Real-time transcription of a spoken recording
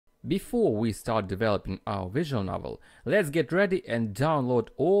Before we start developing our visual novel, let's get ready and download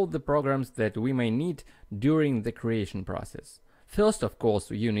all the programs that we may need during the creation process. First, of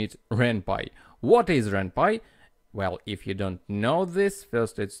course, you need RenPy. What is RenPy? Well, if you don't know this,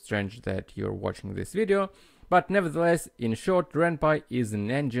 first it's strange that you're watching this video, but nevertheless, in short, RenPy is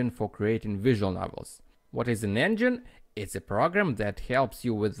an engine for creating visual novels. What is an engine? It's a program that helps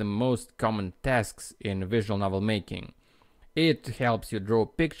you with the most common tasks in visual novel making. It helps you draw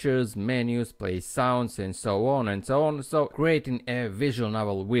pictures, menus, play sounds, and so on and so on. So creating a visual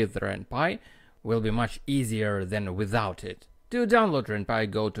novel with RenPy will be much easier than without it. To download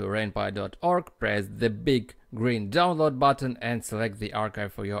RenPy, go to ren'py.org, press the big green download button and select the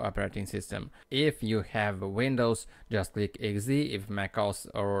archive for your operating system. If you have Windows, just click exe. If macOS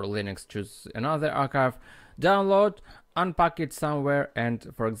or Linux, choose another archive. Download, unpack it somewhere, and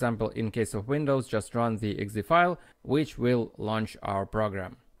for example, in case of Windows, just run the exe file, which will launch our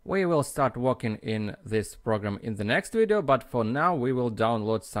program. We will start working in this program in the next video, but for now we will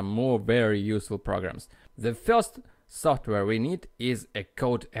download some more very useful programs. The first software we need is a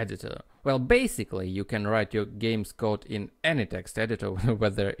code editor. Well, basically you can write your game's code in any text editor,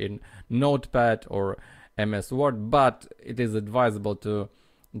 whether in Notepad or MS Word, but it is advisable to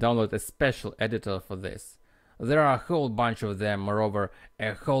download a special editor for this. There are a whole bunch of them, moreover,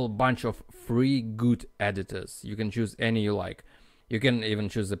 a whole bunch of free good editors. You can choose any you like. You can even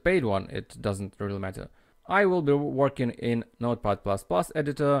choose a paid one, it doesn't really matter. I will be working in Notepad++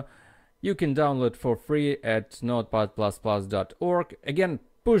 editor. You can download for free at notepad++.org. Again,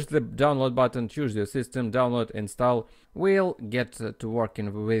 push the download button, choose your system, download, install. We'll get to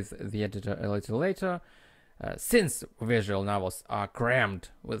working with the editor a little later. Since visual novels are crammed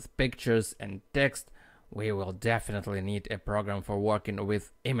with pictures and text, we will definitely need a program for working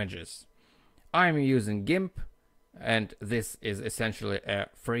with images. I'm using GIMP, and this is essentially a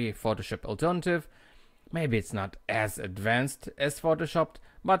free Photoshop alternative. Maybe it's not as advanced as Photoshop,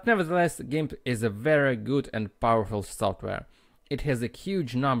 but nevertheless, GIMP is a very good and powerful software. It has a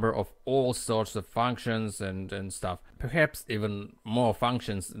huge number of all sorts of functions and stuff, perhaps even more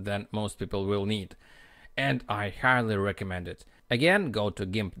functions than most people will need. And I highly recommend it. Again, go to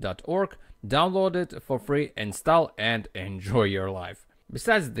gimp.org, download it for free, install, and enjoy your life.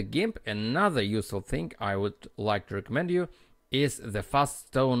 Besides the GIMP, another useful thing I would like to recommend you is the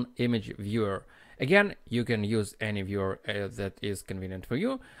Faststone image viewer. Again, you can use any viewer that is convenient for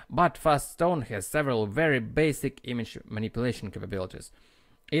you, but Faststone has several very basic image manipulation capabilities.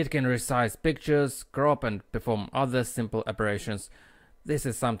 It can resize pictures, crop, and perform other simple operations. This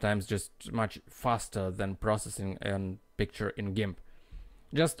is sometimes just much faster than processing a picture in GIMP.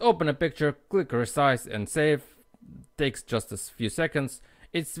 Just open a picture, click resize and save. Takes just a few seconds.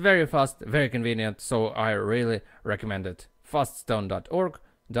 It's very fast, very convenient, so I really recommend it. Faststone.org,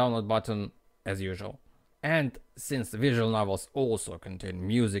 download button as usual. And since visual novels also contain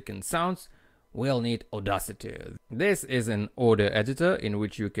music and sounds, we'll need Audacity. This is an audio editor in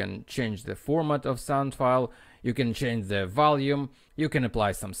which you can change the format of sound file, you can change the volume, you can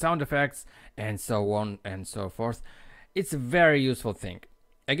apply some sound effects, and so on and so forth. It's a very useful thing.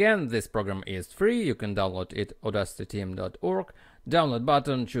 Again, this program is free, you can download it audacityteam.org, download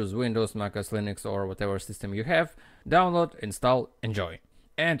button, choose Windows, macOS, Linux, or whatever system you have, download, install, enjoy.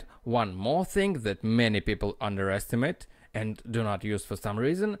 And one more thing that many people underestimate and do not use for some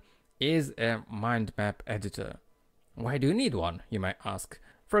reason is a mind map editor. Why do you need one, you might ask?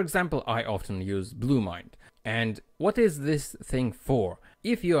 For example, I often use BlueMind. And what is this thing for?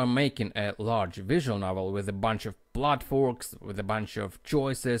 If you are making a large visual novel with a bunch of plot forks, with a bunch of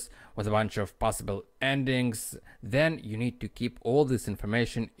choices, with a bunch of possible endings, then you need to keep all this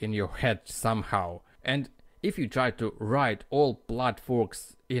information in your head somehow. And if you try to write all plot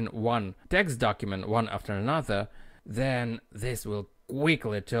forks in one text document one after another, then this will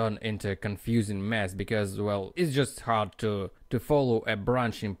quickly turn into a confusing mess because, well, it's just hard to follow a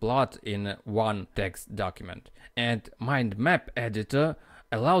branching plot in one text document. And Mind Map Editor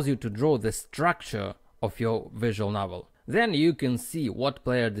allows you to draw the structure of your visual novel. Then you can see what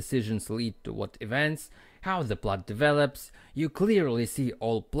player decisions lead to what events, how the plot develops. You clearly see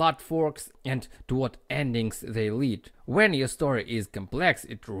all plot forks and to what endings they lead. When your story is complex,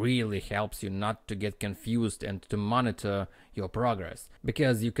 it really helps you not to get confused and to monitor your progress,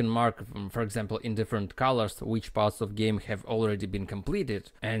 because you can mark, for example, in different colors which parts of game have already been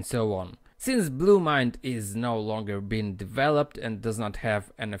completed, and so on. Since BlueMind is no longer being developed and does not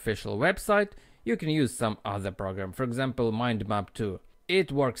have an official website, you can use some other program, for example MindMap 2. It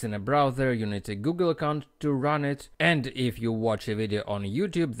works in a browser, you need a Google account to run it, and if you watch a video on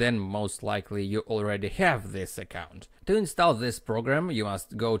YouTube, then most likely you already have this account. To install this program, you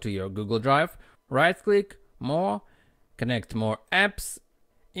must go to your Google Drive, right-click, More, connect more apps,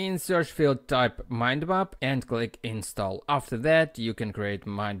 in search field type mind map and click install. After that, you can create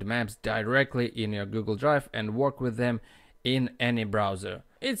mind maps directly in your Google Drive and work with them in any browser.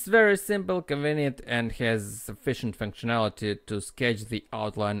 It's very simple, convenient, and has sufficient functionality to sketch the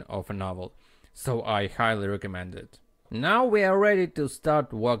outline of a novel, so I highly recommend it. Now we are ready to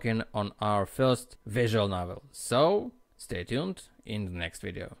start working on our first visual novel, so stay tuned in the next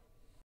video.